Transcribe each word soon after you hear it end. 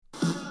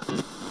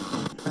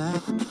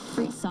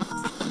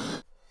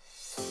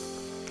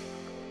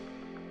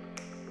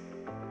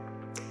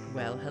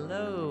Well,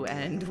 hello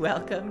and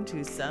welcome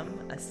to Some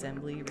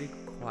Assembly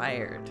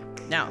Required.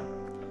 Now,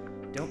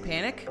 don't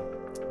panic,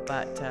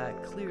 but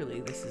clearly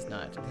this is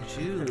not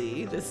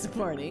Julie this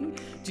morning.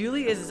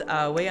 Julie is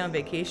away on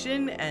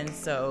vacation, and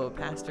so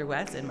Pastor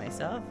Wes and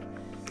myself,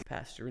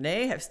 Pastor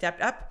Renee, have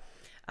stepped up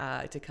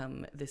to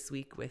come this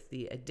week with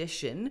the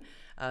addition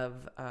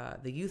of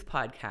the youth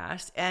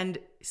podcast. And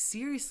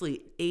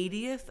seriously,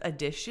 80th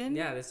edition?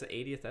 Yeah, this is the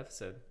 80th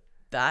episode.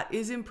 That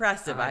is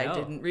impressive. I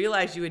didn't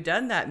realize you had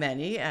done that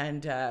many.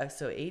 And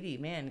so 80,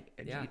 man,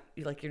 yeah.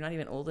 You're not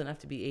even old enough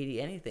to be 80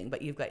 anything,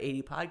 but you've got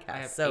 80 podcasts. I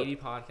have 80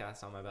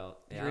 podcasts on my belt.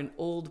 Yeah. You're an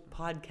old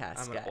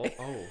podcast guy.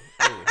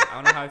 I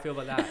don't know how I feel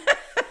about that.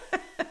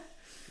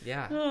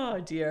 Yeah. Oh,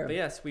 dear. But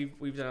yes,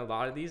 we've done a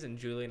lot of these, and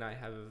Julie and I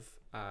have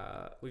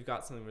we've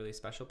got something really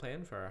special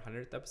planned for our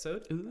 100th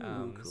episode.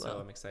 Ooh, cool. So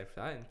I'm excited for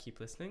that, and keep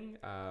listening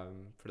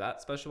for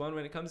that special one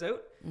when it comes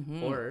out,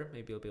 or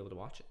maybe you'll be able to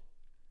watch it.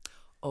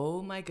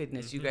 Oh my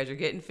goodness, you guys are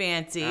getting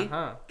fancy.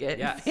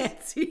 Getting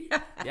fancy.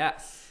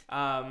 Yes.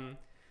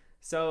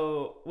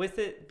 So with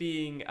it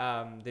being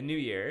the new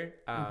year,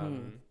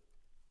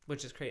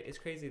 which is crazy. It's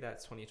crazy that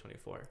it's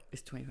 2024.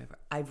 It's 2024.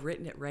 I've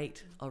written it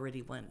right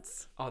already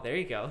once. Oh, there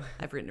you go.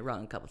 I've written it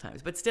wrong a couple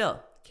times, but still.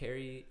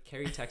 Carrie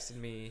texted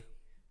me,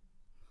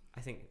 I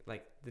think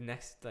like the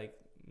next like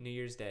New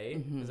Year's Day.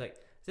 It was like,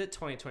 is it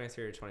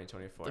 2023 or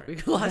 2024? Like we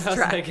lost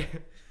track. Like,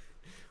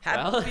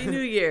 Happy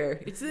New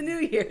Year. It's the new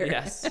year.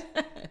 Yes.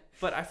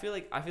 But I feel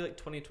like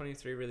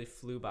 2023 really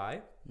flew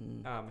by.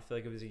 I feel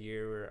like it was a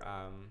year where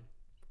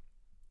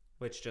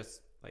which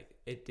just like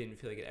it didn't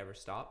feel like it ever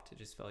stopped. It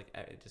just felt like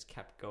it just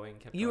kept going.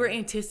 You were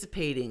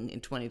anticipating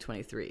in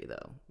 2023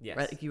 though. Yes.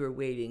 Right? Like you were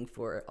waiting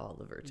for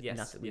Oliver to, yes.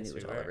 Not that we knew it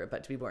was were. Oliver,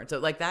 but to be born. So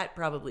like that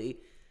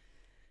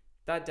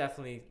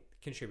definitely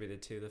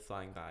contributed to the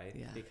flying by,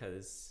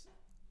 because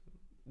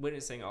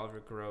witnessing Oliver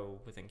grow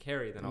within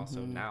Carrie, then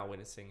also now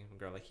witnessing him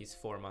grow, like he's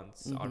 4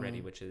 months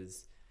already, which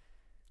is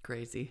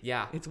crazy.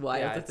 Yeah. It's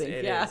wild to think.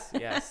 It is.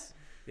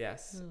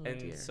 Yes. Oh, and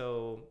dear.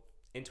 So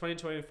in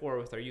 2024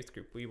 with our youth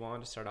group, we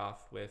wanted to start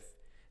off with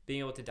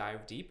being able to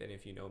dive deep. And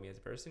if you know me as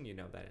a person, you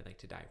know that I like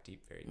to dive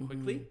deep very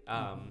quickly.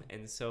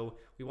 And so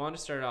we wanted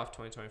to start off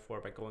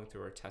 2024 by going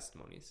through our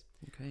testimonies.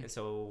 Okay. And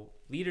so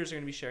leaders are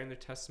going to be sharing their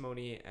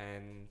testimony.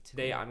 And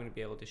today I'm going to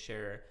be able to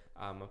share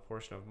a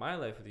portion of my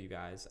life with you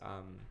guys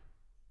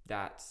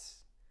that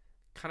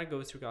kind of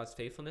goes through God's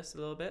faithfulness a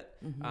little bit.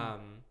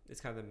 It's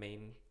kind of the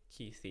main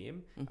key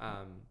theme.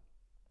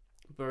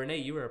 But Renee,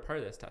 you were a part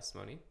of this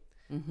testimony.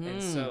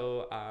 And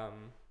so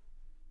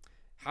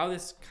how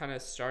this kind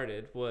of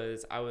started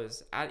was I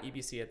was at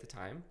EBC at the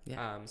time.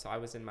 So I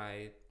was in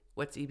my...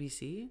 What's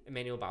EBC?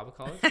 Emmanuel Bible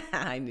College.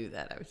 I knew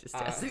that. I was just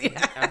testing.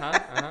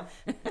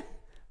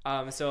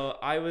 So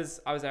I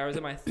was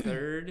in my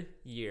third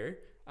year,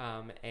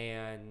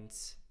 and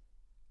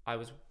I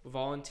was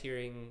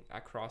volunteering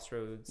at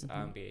Crossroads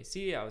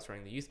BAC. I was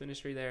running the youth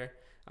ministry there.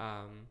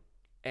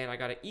 And I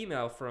got an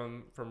email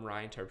from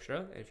Ryan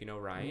Terpstra. And if you know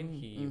Ryan,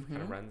 he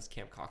kind of runs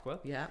Camp Kakwa.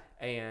 Yeah.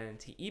 And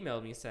he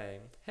emailed me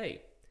saying,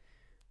 hey,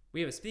 we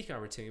have a speaking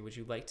opportunity. Would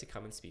you like to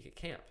come and speak at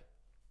camp?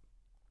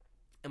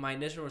 And my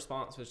initial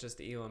response was just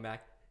to email him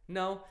back,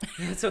 no,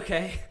 it's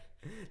okay.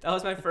 That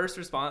was my first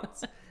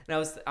response. And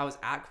I was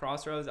at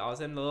Crossroads. I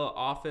was in the little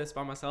office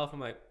by myself. I'm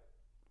like,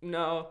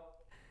 no.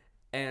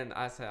 And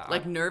I said...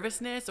 Like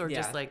nervousness or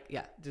just like...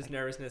 Yeah. Just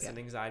nervousness and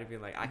anxiety,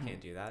 being like, I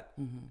can't do that.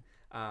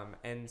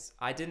 And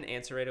I didn't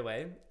answer right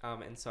away.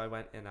 And so I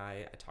went and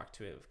I talked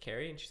to it with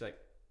Carrie, and she's like,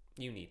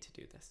 you need to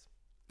do this.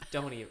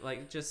 Don't even,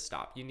 like, just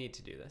stop. You need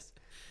to do this.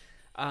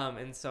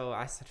 And so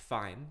I said,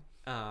 fine.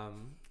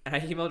 And I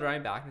emailed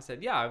Ryan back and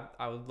said, yeah,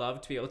 I would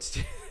love to be able to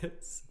do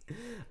this.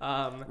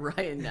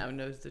 Ryan now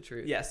knows the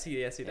truth. Yes,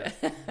 he does.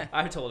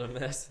 I told him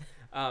this.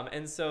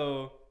 And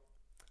so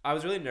I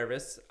was really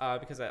nervous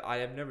because I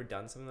have never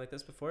done something like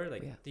this before.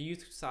 Like the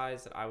youth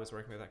size that I was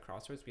working with at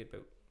Crossroads, we had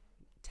about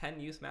 10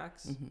 youth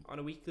max on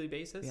a weekly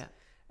basis. Yeah.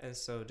 And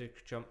so to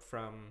jump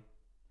from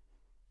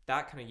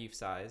that kind of youth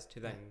size to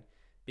then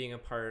being a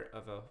part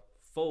of a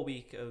full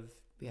week of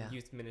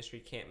youth ministry,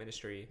 camp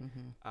ministry,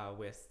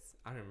 with,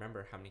 I don't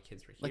remember how many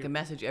kids were here. Like a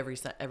message every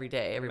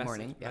day, every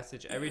morning.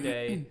 Message every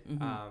day,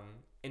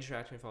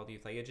 interacting with all the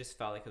youth. Like it just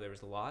felt like there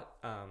was a lot.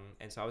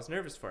 And so I was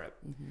nervous for it.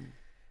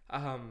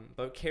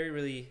 But Carrie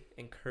really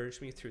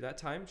encouraged me through that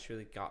time. She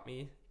really got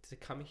me to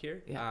come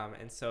here. Yeah.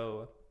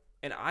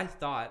 And I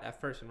thought at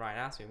first when Ryan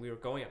asked me, we were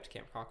going up to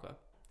Camp Kakwa.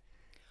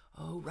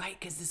 Oh, right,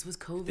 because this was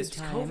COVID time. This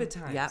was COVID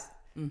times. Yep.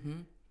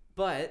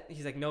 But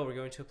he's like, no, we're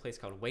going to a place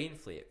called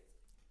Wainfleet.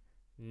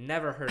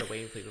 Never heard of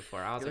Wainfleet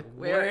before. I was like,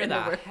 where where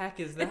the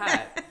heck is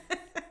that?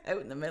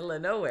 Out in the middle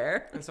of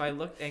nowhere. And so I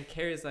looked, and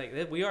Carrie's like,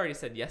 we already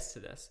said yes to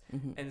this.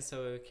 And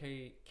so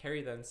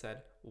Carrie then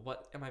said,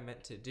 what am I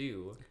meant to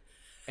do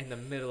in the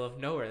middle of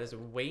nowhere? There's a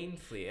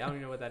Wainfleet. I don't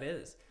even know what that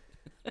is.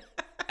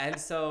 And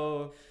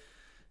so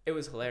it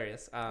was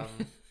hilarious.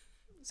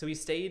 So we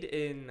stayed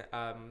in,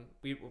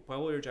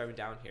 while we were driving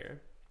down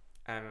here,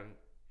 and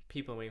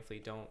people in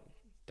Wainfleet,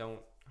 don't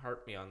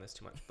harp me on this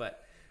too much,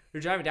 but we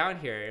were driving down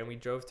here and we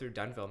drove through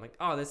Dunnville. I'm like,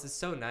 oh, this is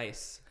so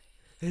nice.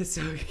 It's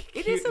so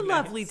cute. It is a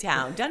lovely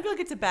town. Dunnville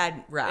gets a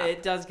bad rap.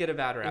 It does get a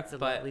bad rap. It's a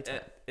but lovely town.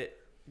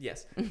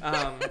 Yes.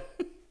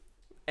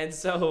 And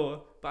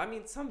so, but I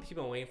mean, some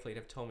people in Wainfleet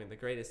have told me the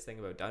greatest thing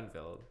about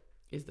Dunnville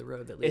is the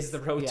road that leads. Is the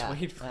road to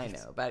Wainfleet. I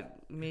know, but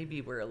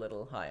maybe we're a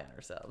little high on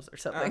ourselves or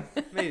something.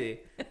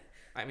 Maybe.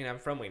 I mean, I'm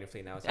from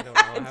Wainfleet now, so I don't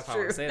know how I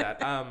want to say that.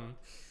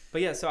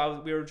 But yeah,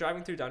 so we were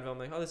driving through Dunnville. I'm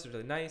like, oh, this is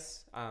really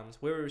nice. So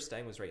where we were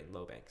staying was right in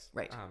Lowbanks.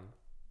 Right.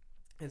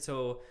 And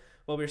so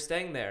while we were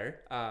staying there,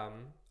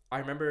 I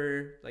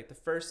remember like the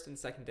first and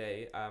second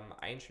day,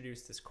 I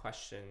introduced this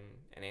question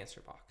and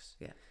answer box.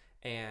 Yeah.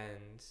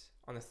 And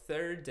on the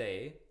third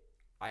day,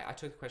 I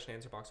took the question and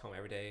answer box home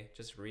every day,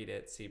 just read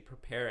it,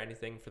 prepare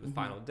anything for the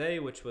final day,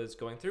 which was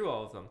going through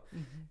all of them.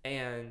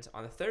 And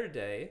on the third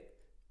day,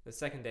 the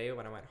second day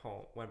when I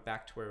went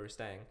back to where we were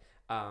staying,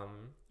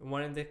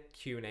 one of the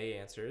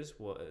Q&A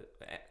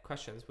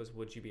questions was,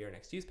 would you be our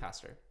next youth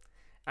pastor?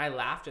 I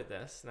laughed at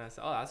this and I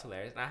said, oh, that's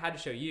hilarious. And I had to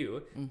show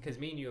you because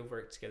me and you have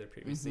worked together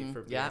previously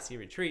for BNC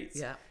retreats.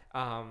 Yeah.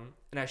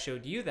 And I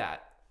showed you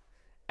that.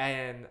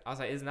 And I was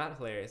like, isn't that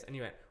hilarious? And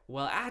you went,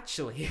 well,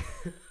 actually,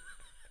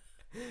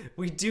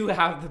 we do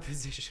have the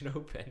position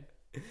open.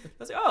 I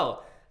was like,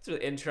 oh, that's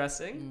really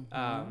interesting.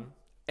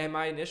 And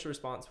my initial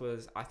response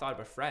was, I thought of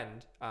a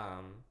friend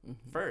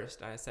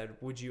first. And I said,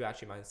 would you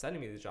actually mind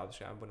sending me the job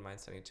description? I wouldn't mind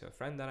sending it to a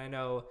friend that I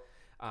know.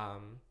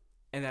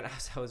 And then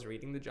as I was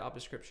reading the job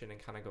description and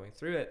kind of going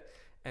through it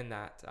and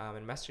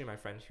messaging my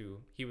friend who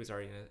he was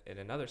already in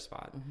another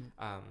spot,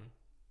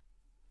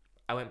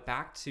 I went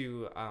back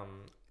to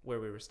where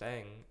we were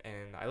staying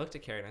and I looked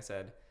at Carrie and I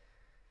said,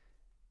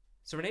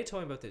 so Renee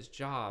told me about this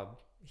job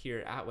here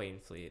at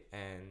Wainfleet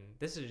and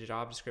this is a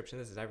job description,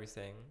 this is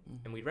everything.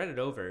 And we read it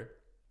over.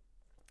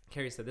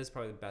 Carrie said, this is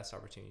probably the best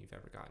opportunity you've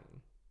ever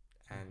gotten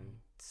and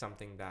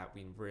something that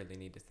we really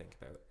need to think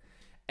about.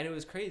 And it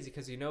was crazy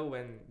because,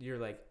 when you're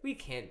like, we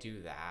can't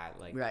do that.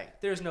 Like,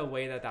 there's no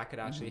way that could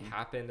actually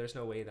happen. There's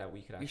no way that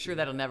we could actually. You're sure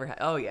that'll never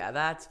happen? Oh, yeah,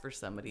 that's for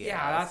somebody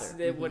else.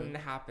 Yeah, it wouldn't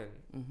happen.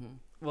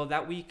 Well,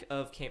 that week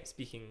of camp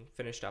speaking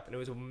finished up, and it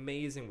was an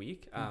amazing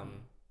week.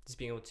 Just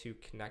being able to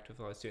connect with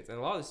a lot of students. And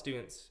a lot of the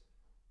students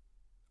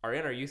are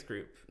in our youth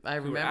group. I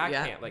remember, at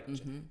camp. Like,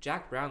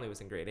 Jack Brownlee was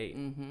in grade 8.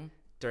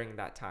 During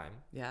that time.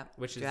 Yeah.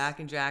 Which is Jack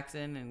and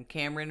Jackson and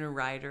Cameron and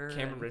Ryder.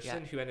 Cameron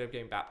Richardson, who ended up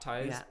getting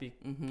baptized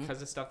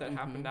because of stuff that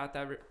happened at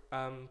that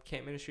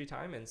camp ministry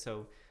time. And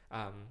so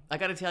I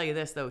got to tell you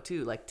this though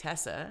too, like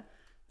Tessa,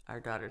 our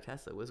daughter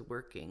Tessa was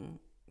working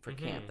for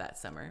camp that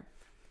summer.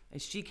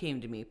 And she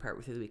came to me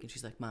partway through the week and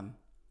she's like, Mom,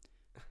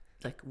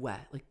 like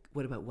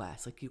what about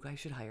Wes? Like you guys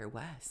should hire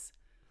Wes.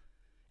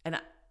 And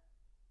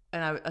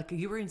I like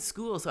you were in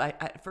school, so I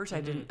at first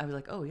I didn't. I was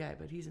like, oh yeah,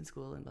 but he's in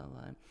school and blah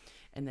blah.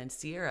 And then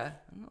Sierra,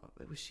 I don't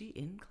know, was she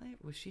in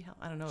camp? Was she?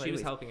 I don't know. She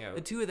was helping out.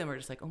 The two of them were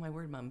just like, oh my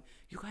word, Mom,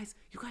 you guys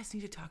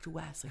need to talk to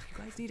Wes. Like you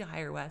guys need to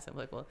hire Wes. I'm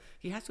like, well,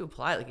 he has to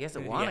apply. Like he has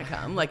to want to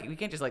come. Like we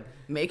can't just like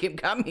make him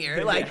come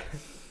here. Like,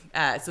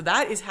 so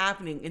that is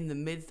happening in the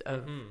midst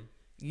of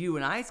you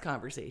and I's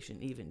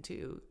conversation, even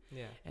too.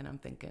 Yeah. And I'm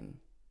thinking,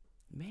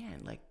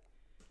 man, like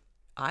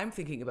I'm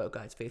thinking about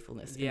God's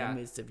faithfulness in the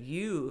midst of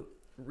you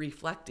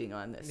reflecting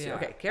on this. Yeah.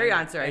 Okay, carry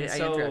on. Sorry, I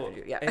interrupted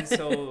you. Yeah. And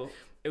so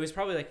it was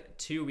probably like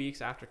 2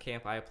 weeks after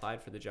camp I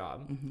applied for the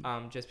job,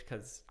 just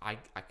because I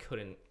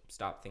couldn't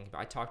stop thinking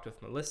about it. I talked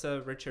with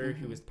Melissa Richard,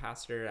 who was the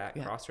pastor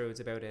at Crossroads,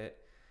 about it,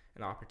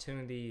 an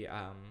opportunity,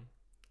 and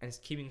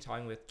just keeping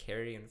talking with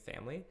Carrie and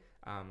family.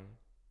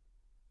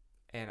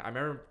 And I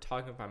remember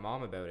talking with my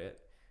mom about it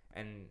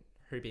and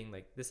her being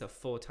like, this is a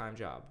full-time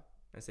job.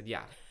 And I said,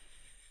 yeah.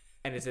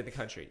 And it's in the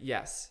country.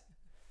 Yes.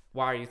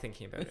 Why are you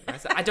thinking about it? And I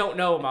said, I don't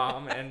know,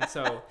 Mom. And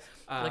so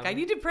like I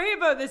need to pray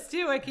about this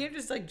too. I can't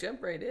just like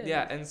jump right in.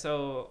 Yeah. And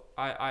so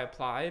I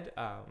applied,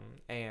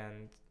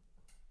 and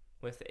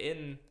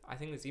within, I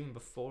think it was even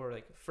before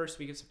like first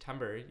week of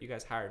September, you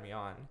guys hired me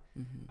on.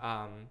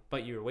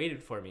 But you were waiting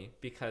for me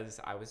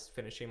because I was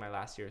finishing my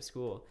last year of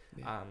school.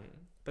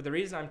 But the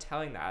reason I'm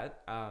telling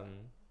that,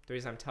 the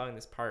reason I'm telling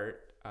this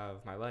part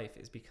of my life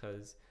is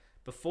because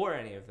before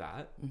any of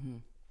that,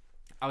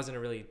 I was in a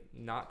really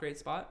not great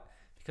spot.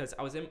 Because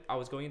I was in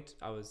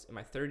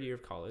my third year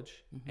of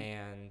college,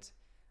 and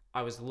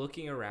I was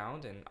looking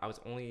around, and I was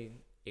only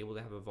able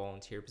to have a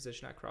volunteer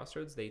position at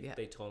Crossroads.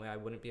 They told me I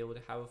wouldn't be able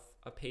to have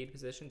a paid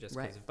position just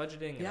because of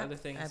budgeting and other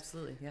things.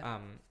 Absolutely. Yeah.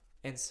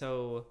 And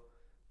so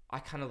I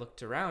kind of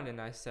looked around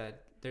and I said,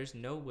 "There's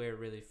nowhere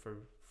really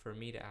for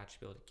me to actually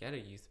be able to get a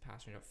youth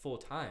pastor full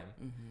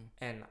time."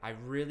 And I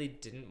really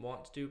didn't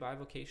want to do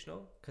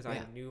bivocational because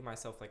I knew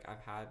myself, like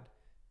I've had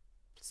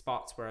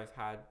spots where I've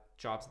had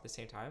jobs at the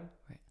same time,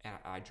 and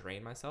I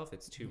drain myself.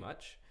 It's too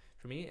much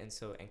for me. And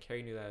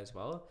Carrie knew that as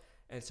well.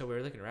 And so we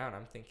were looking around.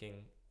 I'm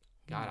thinking,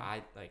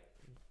 God,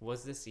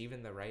 was this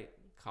even the right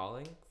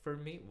calling for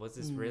me? Was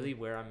this really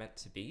where I'm meant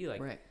to be?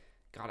 Like,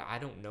 God, I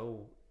don't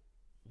know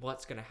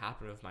what's gonna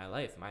happen with my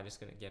life. Am I just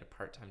gonna get a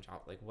part-time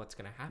job? Like, what's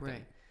gonna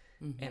happen?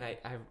 And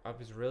I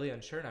was really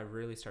unsure, and I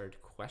really started to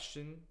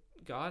question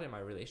God and my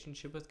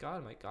relationship with God.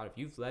 I'm like, God, if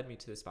you've led me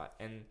to this spot,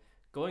 and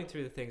going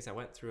through the things I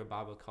went through at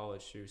Bible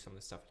college, through some of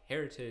the stuff at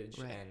Heritage,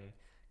 Right. and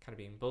kind of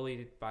being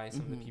bullied by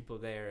some of the people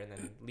there, and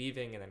then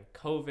leaving, and then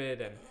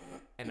COVID,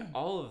 and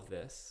all of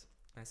this,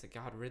 I said,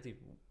 God, really,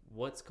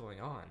 what's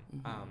going on?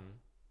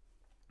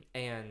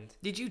 And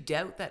did you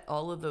doubt that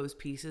all of those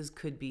pieces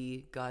could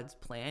be God's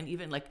plan?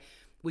 Even like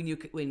when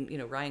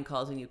Ryan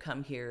calls and you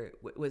come here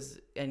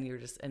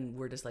and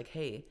we're just like,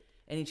 hey,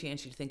 any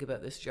chance you'd think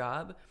about this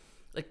job?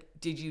 Like,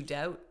 did you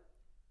doubt,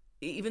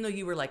 even though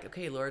you were like,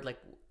 okay, Lord, like,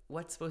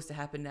 what's supposed to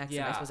happen next?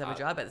 Am I supposed to have a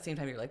job? At the same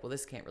time, you're like, well,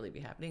 this can't really be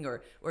happening.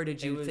 Or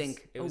did you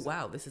think,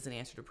 wow, this is an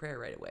answer to prayer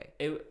right away?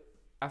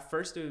 At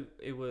first,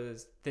 it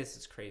was, this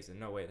is crazy.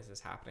 No way this is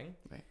happening.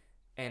 Right.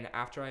 And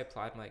after I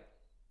applied, I'm like,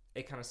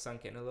 it kind of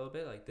sunk in a little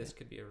bit. Like, this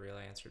could be a real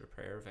answer to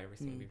prayer of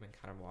everything we've been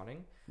kind of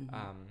wanting.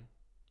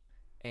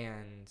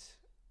 And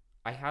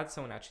I had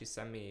someone actually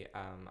send me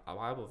a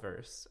Bible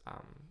verse.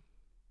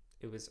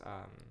 It was,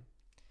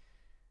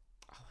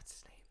 what's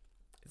his name?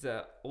 It's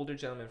an older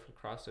gentleman from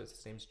Crossroads.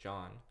 His name's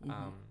John.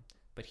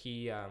 But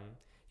he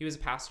was a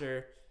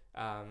pastor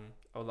a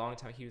long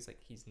time. He's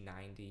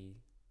 90.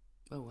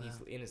 Oh, wow.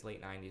 He's in his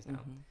late 90s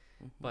now.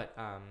 But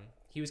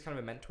he was kind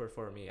of a mentor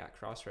for me at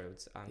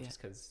Crossroads,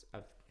 just because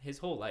of his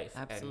whole life.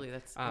 Absolutely.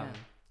 And,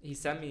 he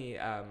sent me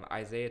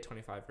Isaiah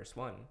 25 verse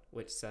 1,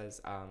 which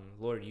says,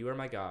 Lord, you are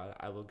my God.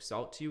 I will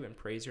exalt you and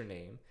praise your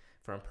name.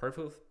 For in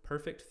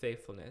perfect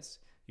faithfulness,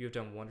 you have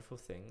done wonderful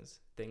things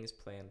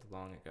planned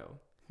long ago.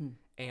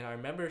 And I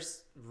remember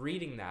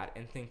reading that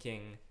and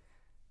thinking,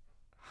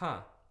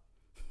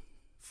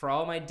 for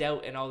all my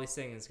doubt and all these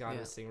things, God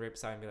was sitting right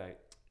beside me like,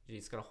 you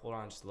just gotta hold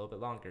on just a little bit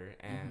longer.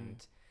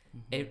 And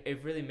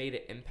it really made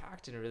an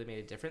impact, and it really made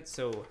a difference.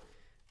 So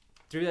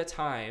through that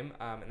time,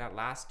 in that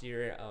last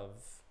year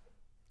of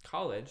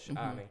college,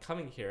 and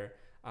coming here,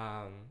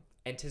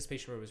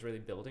 anticipation was really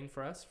building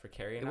for us, for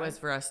Carrie and I. It was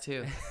for us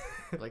too.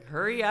 Like,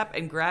 hurry up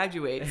and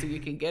graduate so you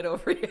can get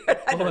over here.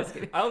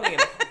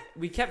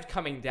 We kept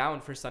coming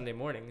down for Sunday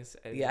mornings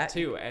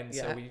too, and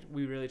so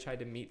we really tried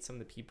to meet some of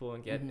the people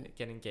and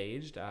get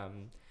engaged.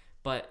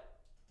 But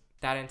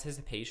that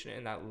anticipation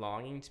and that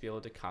longing to be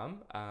able to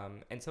come,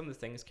 and some of the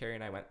things Carrie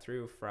and I went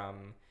through,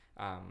 from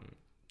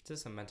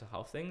just some mental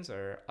health things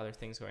or other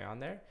things going on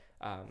there.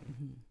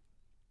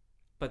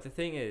 But the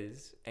thing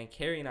is, and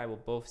Carrie and I will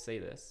both say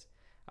this,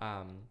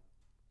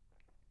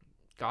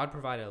 God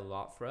provided a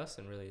lot for us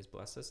and really has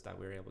blessed us that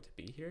we were able to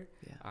be here.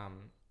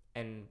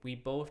 And we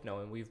both know,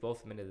 and we've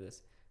both admitted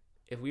this,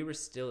 if we were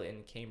still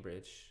in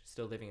Cambridge,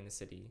 still living in the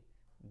city,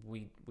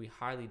 we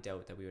highly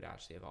doubt that we would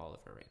actually have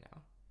Oliver right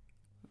now.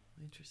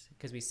 Interesting.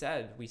 Because we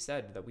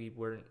said that we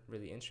weren't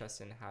really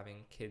interested in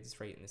having kids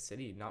right in the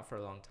city, not for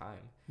a long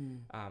time.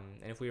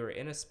 And if we were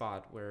in a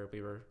spot where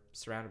we were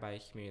surrounded by a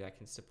community that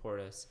can support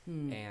us,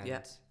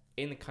 and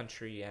in the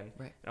country, and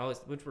all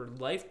this, which were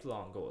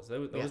lifelong goals.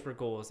 Those were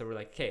goals that were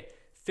like, okay,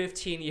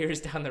 15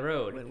 years down the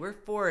road, when we're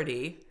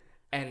 40,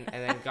 and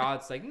then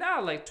God's like, nah,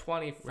 like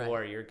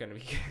 24, you're gonna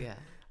be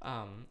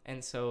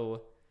and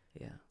so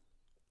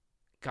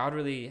God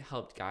really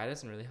helped guide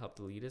us and really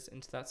helped lead us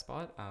into that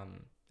spot.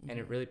 And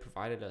it really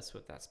provided us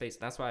with that space.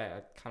 That's why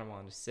I kind of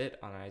wanted to sit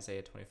on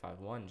Isaiah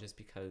 25:1, just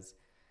because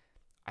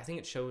I think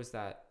it shows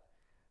that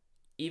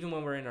even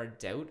when we're in our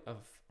doubt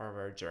of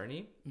our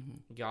journey,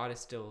 God is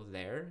still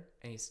there,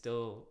 and he's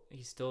still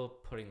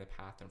putting the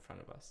path in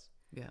front of us.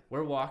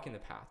 We're walking the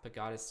path, but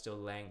God is still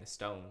laying the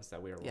stones that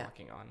we are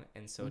walking on.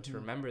 And so to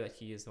remember that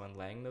he is the one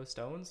laying those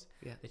stones,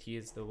 that he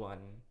is the one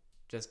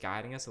just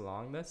guiding us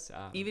along this.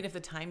 Even if the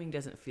timing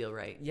doesn't feel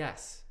right.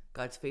 Yes.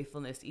 God's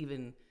faithfulness,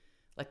 even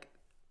like,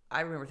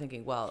 I remember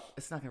thinking, well,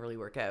 it's not going to really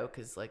work out,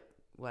 because like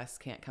Wes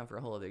can't come for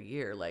a whole other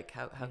year. Like,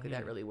 how could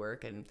that really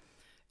work?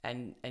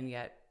 And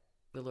yet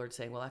the Lord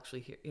saying, well,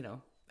 actually, here,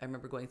 I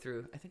remember going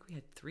through, I think we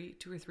had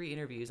 2 or 3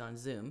 interviews on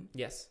Zoom.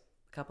 Yes.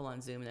 A couple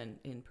on Zoom, and then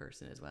in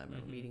person as well. I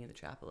remember meeting in the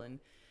chapel and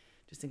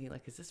just thinking,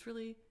 like, is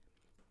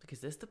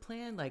this the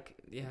plan? Like,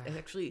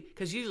 actually,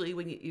 because usually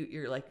when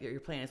you're like, your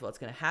plan is, well, it's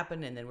going to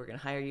happen, and then we're going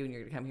to hire you, and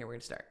you're going to come here, we're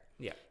going to start.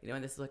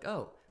 And this is like,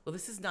 oh, well,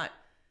 this is not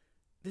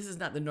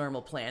the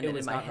normal plan that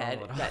in my head.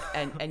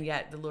 And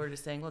yet the Lord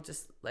is saying, well,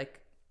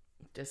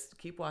 just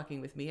keep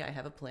walking with me. I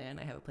have a plan.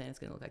 It's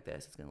going to look like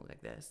this. It's going to look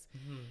like this.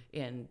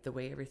 And the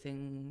way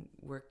everything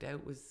worked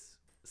out was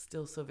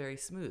still so very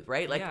smooth,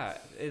 right? Like,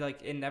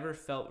 it never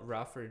felt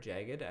rough or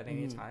jagged at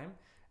any time.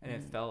 And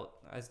it felt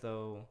as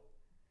though,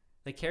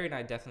 like, Carrie and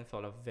I definitely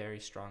felt a very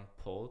strong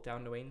pull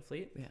down to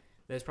Wainfleet.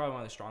 That's probably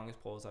one of the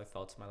strongest pulls I've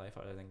felt in my life,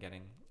 other than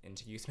getting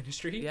into youth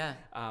ministry.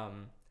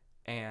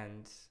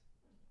 And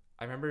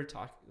I remember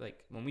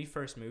when we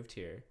first moved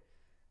here,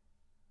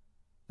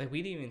 like,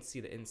 we didn't even see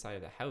the inside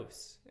of the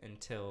house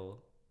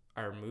until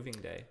our moving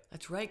day.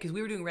 That's right, because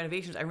we were doing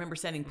renovations. I remember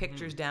sending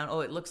pictures down. Oh,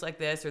 it looks like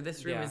this, or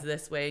this room is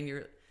this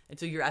way, and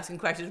so you're asking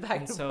questions back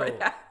and forth.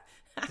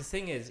 The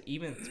thing is,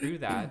 even through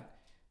that,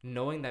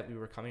 knowing that we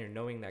were coming here,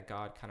 knowing that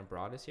God kind of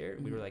brought us here,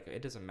 we were like,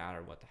 it doesn't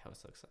matter what the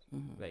house looks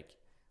like. Like,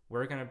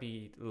 we're going to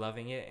be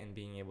loving it and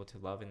being able to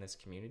love in this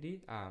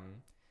community.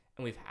 And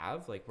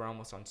we're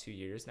almost on 2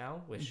 years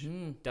now, which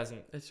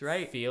doesn't That's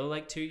right. feel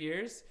like 2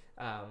 years.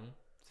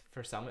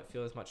 For some, it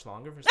feels much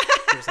longer.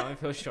 For some, it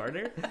feels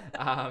shorter.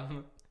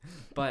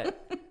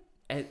 But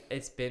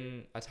it's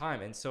been a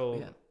time. And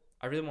so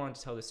I really wanted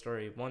to tell this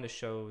story. Wanted to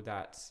show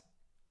that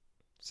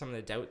some of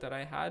the doubt that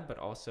I had, but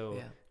also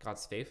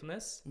God's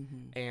faithfulness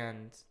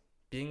and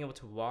being able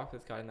to walk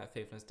with God in that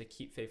faithfulness, to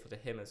keep faithful to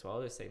him as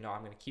well, to say, no,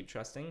 I'm going to keep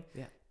trusting.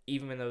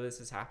 Even though this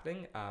is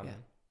happening.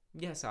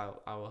 Yes, I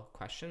will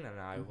question, and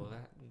I will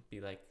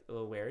be like a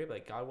little wary,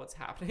 like, God, what's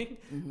happening?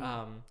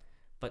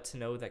 But to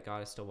know that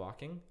God is still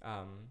walking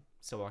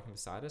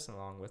beside us and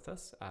along with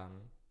us.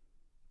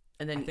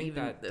 And then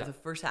even the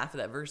first half of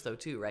that verse, though,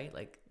 too, right?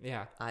 Like,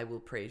 I will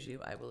praise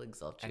you, I will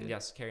exalt you. And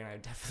yes, Carrie and I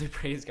definitely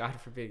praise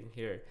God for being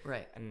here.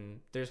 Right.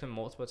 And there's been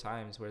multiple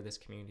times where this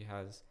community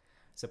has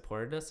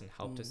supported us and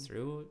helped us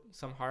through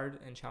some hard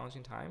and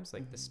challenging times.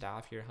 Like the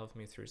staff here helped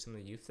me through some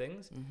of the youth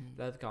things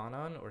that have gone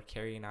on, or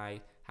Carrie and I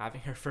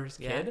having her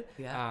first kid.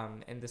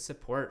 And the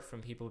support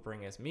from people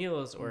bringing us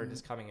meals, or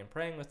just coming and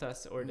praying with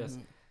us, or just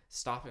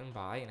stopping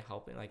by and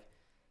helping. Like,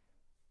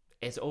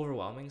 it's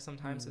overwhelming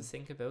sometimes to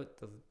think about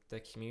the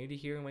community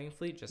here in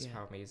Wainfleet, just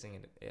how amazing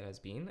it has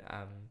been.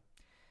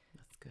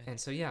 That's good. And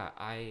so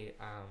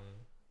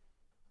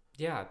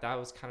that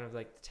was kind of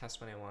like the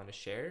testimony I wanted to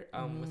share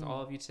with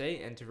all of you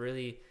today. And to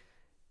really,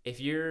 if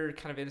you're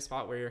kind of in a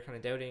spot where you're kind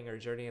of doubting or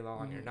journeying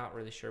along, you're not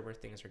really sure where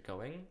things are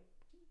going,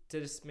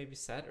 to just maybe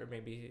set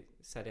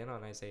in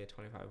on Isaiah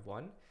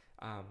 25:1,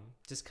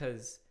 just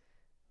because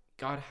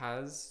God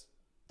has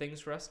things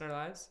for us in our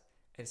lives,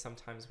 and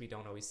sometimes we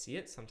don't always see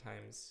it.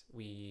 Sometimes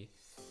we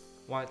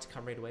want it to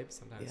come right away, but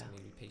sometimes we need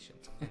to be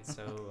patient. And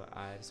so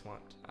I just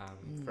want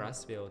for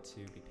us to be able to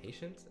be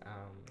patient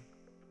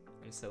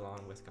and sit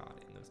along with God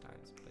in those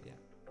times. But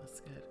that's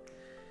good.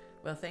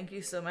 Well, thank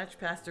you so much,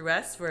 Pastor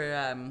Wes,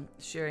 for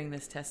sharing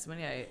this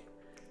testimony.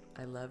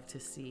 I love to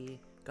see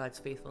God's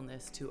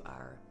faithfulness to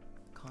our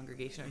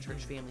congregation, our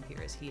church family here,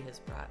 as he has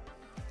brought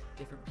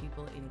different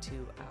people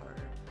into our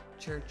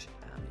church,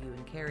 you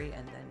and Carrie,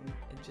 and then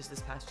just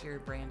this past year,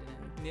 Brandon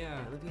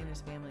and Olivia and his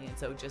family. And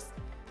so just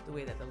the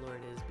way that the Lord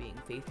is being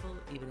faithful,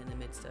 even in the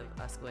midst of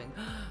us going,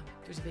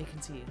 there's a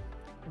vacancy,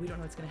 we don't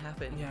know what's going to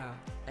happen.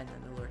 And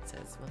then the Lord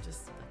says, well,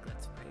 just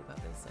let's pray about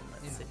this, and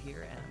let's sit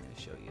here, and I'm going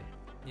to show you.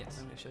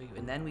 I'm going to show you.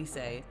 And then we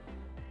say,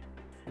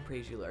 we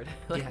praise you, Lord.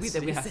 We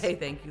say,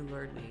 thank you,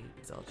 Lord. We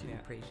exalt you. We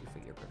praise you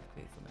for your perfect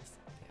faithfulness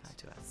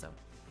to us. So,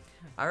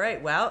 all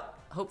right. Well,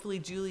 hopefully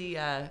Julie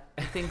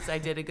thinks I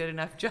did a good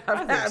enough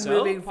job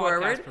moving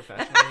forward.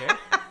 Professional here.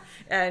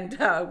 And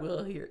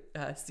we'll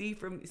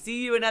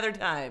see you another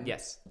time.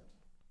 Yes.